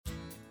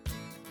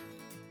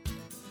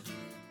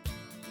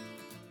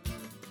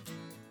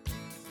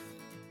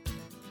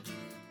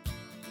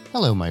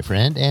Hello, my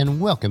friend,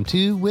 and welcome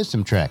to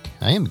Wisdom Trek.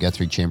 I am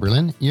Guthrie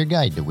Chamberlain, your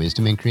guide to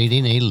wisdom and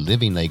creating a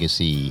living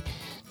legacy.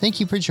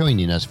 Thank you for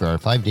joining us for our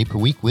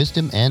 5-day-per-week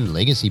wisdom and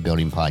legacy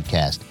building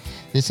podcast.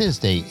 This is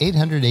day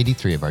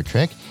 883 of our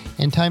trek,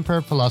 and time for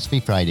our Philosophy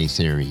Friday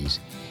series.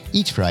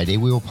 Each Friday,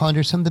 we will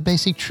ponder some of the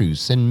basic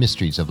truths and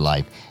mysteries of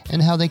life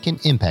and how they can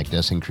impact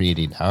us in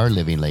creating our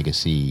living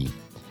legacy.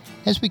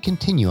 As we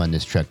continue on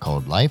this trek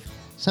called life,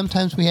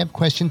 sometimes we have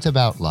questions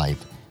about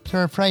life. So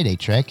our Friday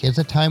trek is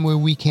a time where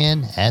we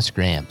can ask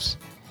Gramps.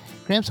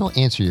 Gramps will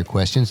answer your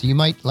questions you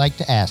might like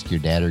to ask your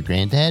dad or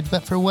granddad,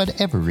 but for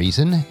whatever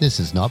reason, this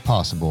is not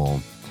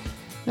possible.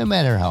 No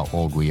matter how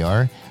old we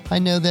are, I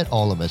know that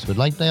all of us would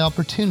like the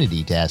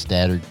opportunity to ask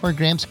Dad or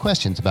Gramps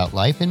questions about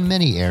life in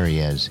many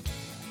areas.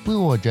 We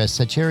will address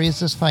such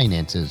areas as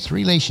finances,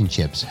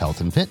 relationships,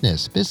 health and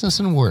fitness, business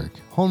and work,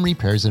 home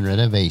repairs and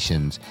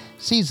renovations,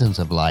 seasons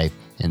of life,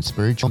 and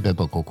spiritual and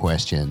biblical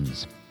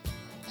questions.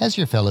 As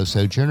your fellow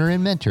sojourner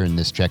and mentor in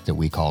this trek that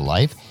we call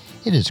life,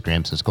 it is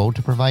Gramps' goal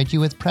to provide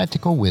you with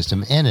practical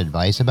wisdom and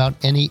advice about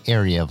any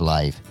area of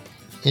life.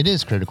 It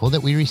is critical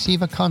that we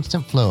receive a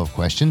constant flow of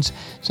questions,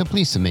 so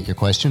please submit your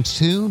questions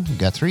to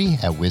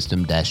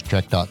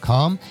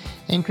Guthrie@wisdom-trek.com,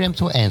 and Gramps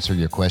will answer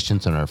your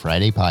questions on our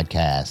Friday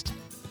podcast.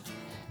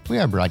 We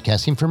are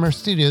broadcasting from our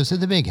studios at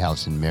the Big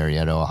House in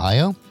Marietta,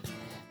 Ohio.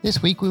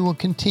 This week we will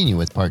continue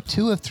with part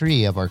 2 of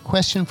 3 of our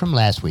question from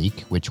last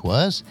week, which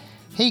was,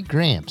 Hey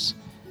Gramps,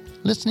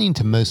 listening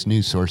to most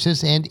news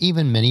sources and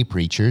even many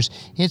preachers,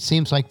 it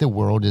seems like the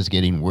world is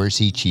getting worse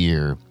each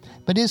year.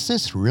 But is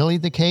this really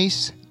the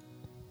case?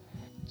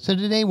 So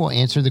today we'll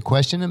answer the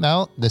question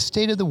about the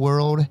state of the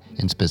world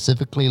and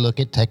specifically look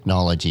at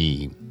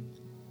technology.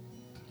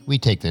 We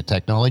take the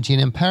technology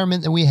and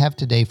empowerment that we have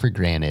today for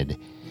granted.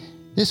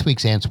 This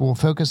week's answer will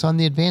focus on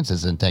the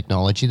advances in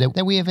technology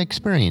that we have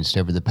experienced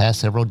over the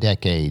past several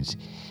decades.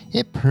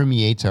 It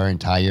permeates our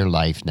entire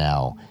life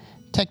now.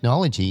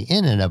 Technology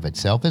in and of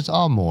itself is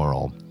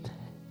amoral.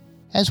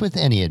 As with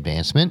any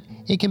advancement,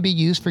 it can be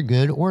used for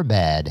good or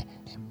bad,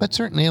 but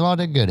certainly a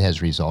lot of good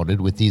has resulted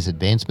with these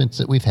advancements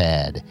that we've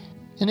had.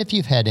 And if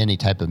you've had any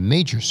type of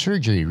major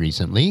surgery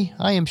recently,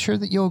 I am sure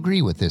that you'll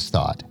agree with this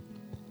thought.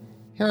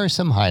 Here are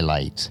some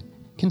highlights.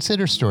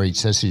 Consider storage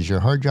such as your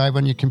hard drive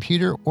on your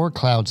computer or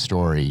cloud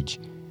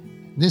storage.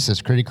 This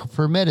is critical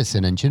for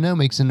medicine and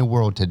genomics in the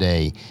world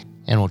today,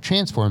 and will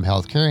transform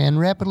healthcare and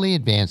rapidly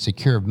advance the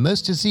cure of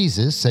most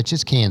diseases such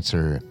as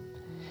cancer.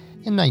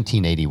 In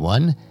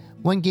 1981,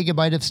 1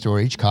 gigabyte of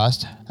storage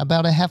cost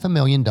about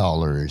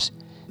 $500,000.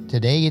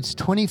 Today, it's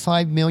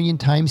 25 million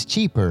times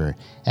cheaper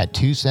at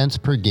 2 cents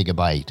per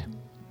gigabyte.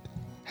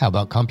 How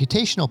about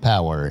computational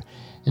power?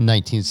 In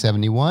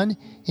 1971,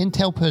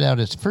 Intel put out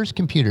its first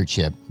computer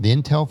chip, the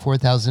Intel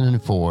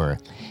 4004.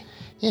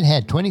 It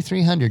had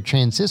 2,300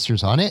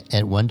 transistors on it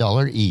at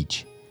 $1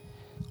 each.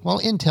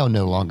 While Intel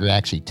no longer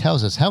actually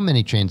tells us how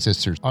many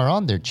transistors are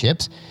on their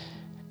chips,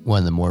 one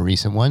of the more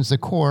recent ones, the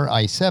Core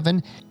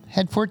i7,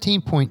 had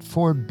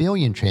 14.4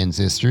 billion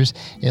transistors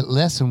at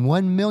less than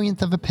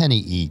 1/1,000,000th of a penny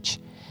each.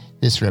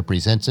 This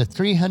represents a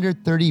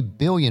 330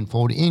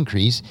 billion-fold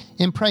increase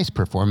in price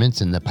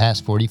performance in the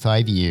past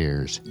 45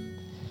 years.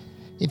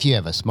 If you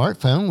have a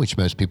smartphone, which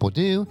most people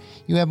do,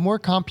 you have more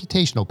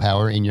computational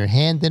power in your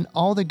hand than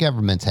all the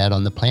governments had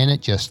on the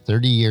planet just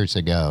 30 years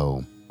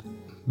ago.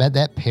 But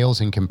that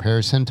pales in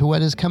comparison to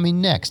what is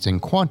coming next in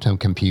quantum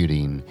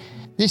computing.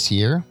 This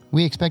year,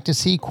 we expect to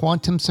see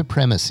quantum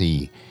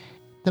supremacy,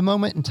 the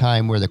moment in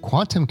time where the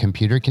quantum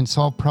computer can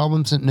solve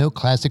problems that no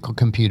classical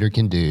computer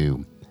can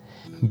do.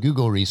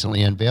 Google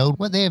recently unveiled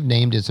what they have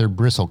named as their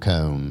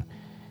bristlecone.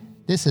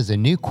 This is a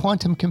new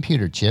quantum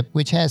computer chip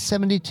which has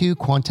 72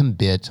 quantum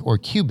bits or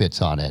qubits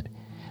on it.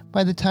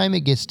 By the time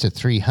it gets to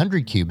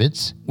 300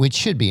 qubits, which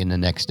should be in the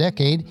next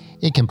decade,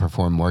 it can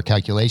perform more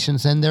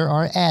calculations than there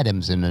are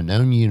atoms in the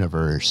known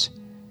universe.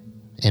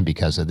 And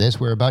because of this,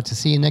 we're about to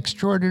see an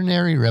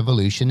extraordinary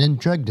revolution in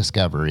drug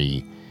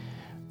discovery.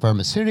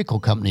 Pharmaceutical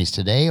companies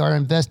today are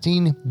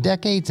investing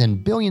decades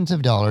and billions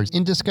of dollars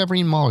in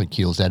discovering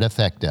molecules that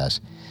affect us.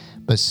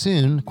 But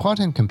soon,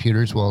 quantum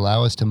computers will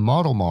allow us to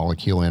model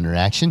molecule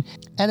interaction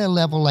at a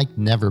level like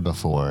never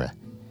before.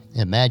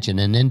 Imagine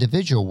an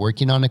individual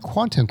working on a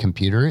quantum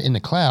computer in the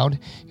cloud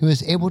who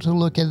is able to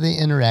look at the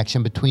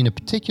interaction between a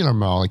particular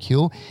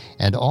molecule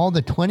and all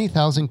the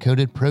 20,000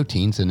 coded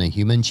proteins in the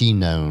human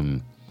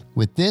genome.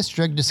 With this,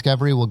 drug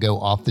discovery will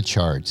go off the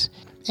charts.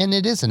 And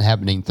it isn't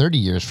happening 30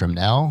 years from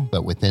now,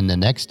 but within the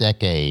next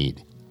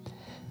decade.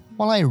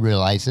 While I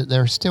realize that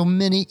there are still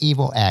many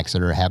evil acts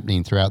that are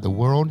happening throughout the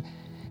world,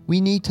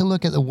 we need to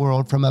look at the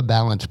world from a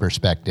balanced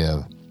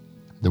perspective.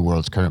 The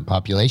world's current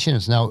population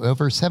is now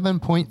over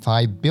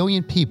 7.5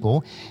 billion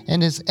people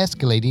and is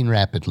escalating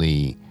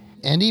rapidly.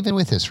 And even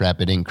with this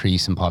rapid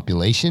increase in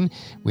population,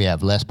 we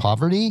have less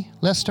poverty,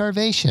 less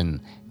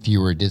starvation,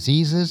 fewer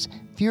diseases,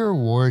 fewer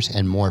wars,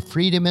 and more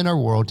freedom in our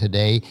world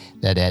today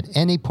than at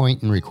any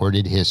point in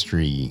recorded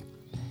history.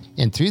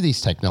 And through these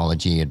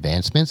technology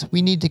advancements,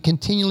 we need to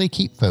continually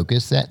keep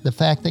focused that the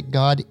fact that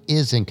God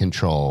is in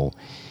control.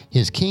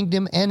 His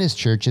kingdom and his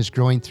church is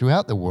growing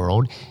throughout the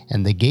world,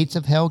 and the gates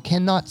of hell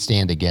cannot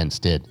stand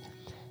against it.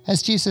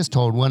 As Jesus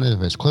told one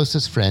of his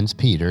closest friends,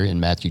 Peter, in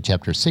Matthew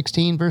chapter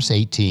 16, verse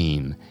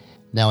 18,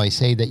 "Now I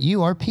say that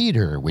you are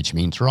Peter," which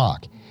means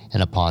rock,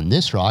 "and upon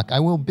this rock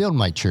I will build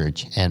my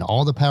church, and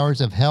all the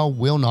powers of hell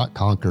will not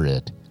conquer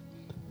it."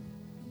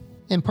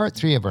 In part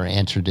 3 of our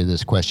answer to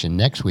this question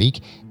next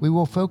week, we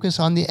will focus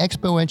on the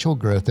exponential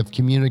growth of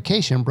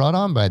communication brought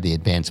on by the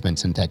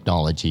advancements in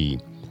technology.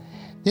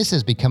 This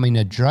is becoming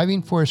a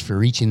driving force for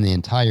reaching the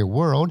entire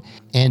world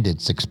and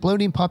its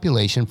exploding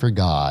population for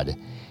God.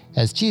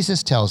 As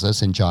Jesus tells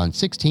us in John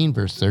 16,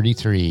 verse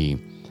 33,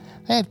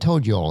 "I have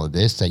told you all of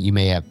this that you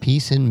may have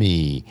peace in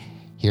me.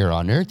 Here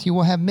on earth you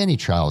will have many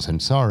trials and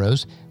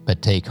sorrows,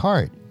 but take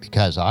heart,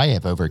 because I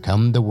have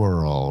overcome the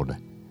world."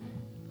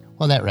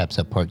 Well, that wraps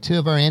up part 2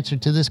 of our answer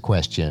to this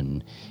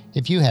question.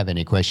 If you have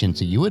any questions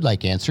that you would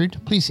like answered,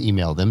 please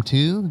email them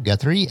to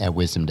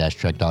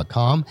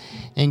guthrie@wisdom-trek.com,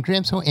 and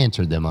Gramps will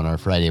answer them on our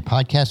Friday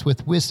podcast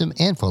with wisdom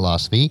and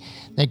philosophy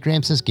that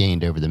Gramps has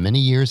gained over the many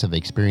years of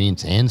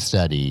experience and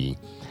study.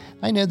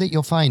 I know that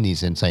you'll find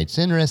these insights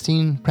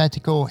interesting,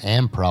 practical,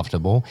 and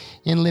profitable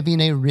in living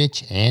a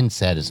rich and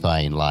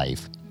satisfying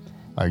life.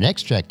 Our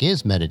next trek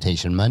is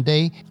Meditation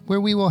Monday,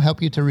 where we will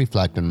help you to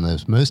reflect on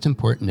those most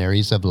important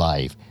areas of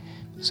life.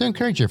 So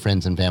encourage your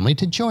friends and family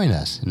to join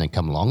us and then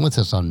come along with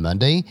us on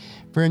Monday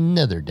for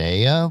another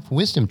day of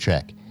Wisdom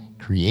Trek,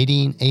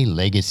 Creating a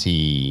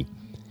Legacy.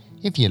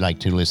 If you'd like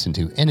to listen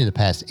to any of the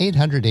past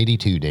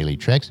 882 daily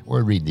treks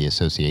or read the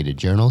associated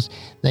journals,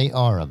 they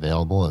are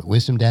available at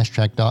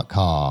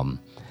wisdom-trek.com.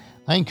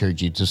 I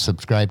encourage you to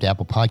subscribe to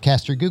Apple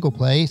Podcasts or Google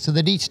Play so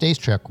that each day's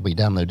trek will be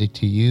downloaded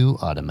to you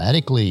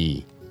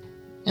automatically.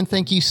 And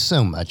thank you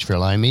so much for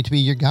allowing me to be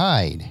your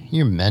guide,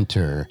 your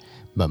mentor,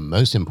 but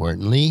most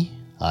importantly,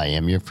 I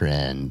am your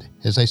friend,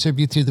 as I serve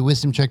you through the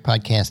Wisdom Trek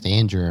podcast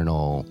and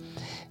journal.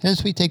 And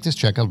as we take this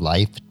trek of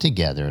life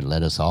together,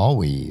 let us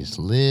always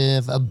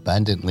live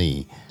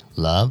abundantly,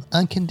 love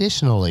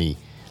unconditionally,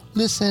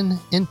 listen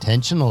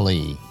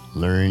intentionally,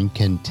 learn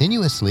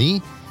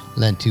continuously,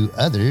 lend to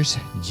others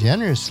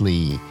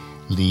generously,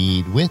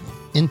 lead with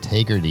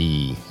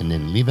integrity, and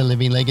then leave a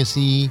living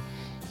legacy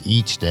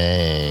each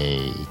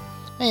day.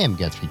 I am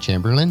Guthrie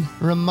Chamberlain,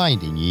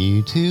 reminding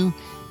you to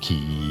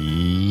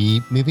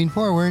keep moving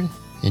forward,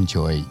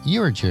 enjoy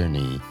your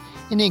journey,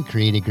 and then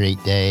create a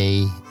great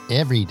day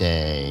every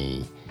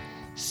day.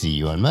 See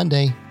you on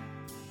Monday.